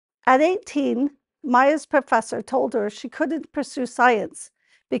At 18, Maya's professor told her she couldn't pursue science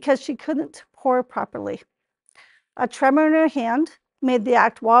because she couldn't pour properly. A tremor in her hand made the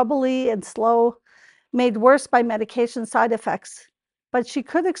act wobbly and slow, made worse by medication side effects. But she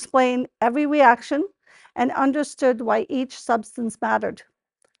could explain every reaction and understood why each substance mattered.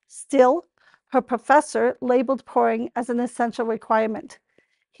 Still, her professor labeled pouring as an essential requirement.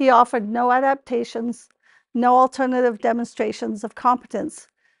 He offered no adaptations, no alternative demonstrations of competence,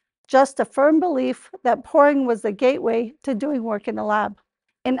 just a firm belief that pouring was the gateway to doing work in a lab.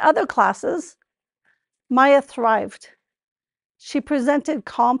 In other classes, Maya thrived. She presented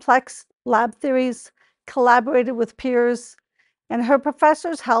complex lab theories, collaborated with peers, and her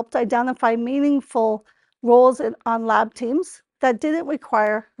professors helped identify meaningful roles on lab teams that didn't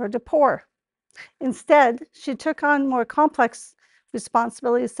require her to pour. Instead, she took on more complex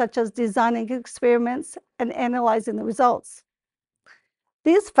responsibilities such as designing experiments and analyzing the results.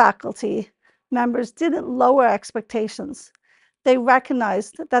 These faculty members didn't lower expectations. They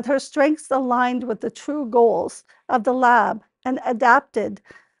recognized that her strengths aligned with the true goals of the lab and adapted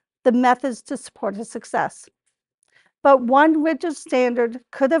the methods to support her success. But one rigid standard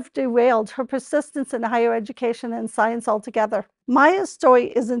could have derailed her persistence in higher education and science altogether. Maya's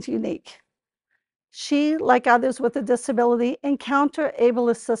story isn't unique. She, like others with a disability, encountered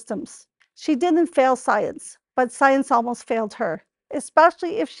ableist systems. She didn't fail science, but science almost failed her,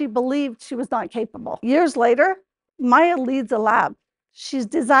 especially if she believed she was not capable. Years later, Maya leads a lab. She's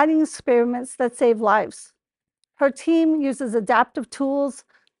designing experiments that save lives. Her team uses adaptive tools,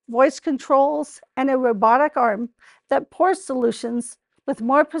 voice controls, and a robotic arm that pours solutions with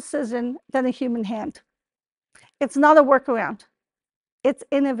more precision than a human hand. It's not a workaround. It's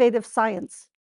innovative science.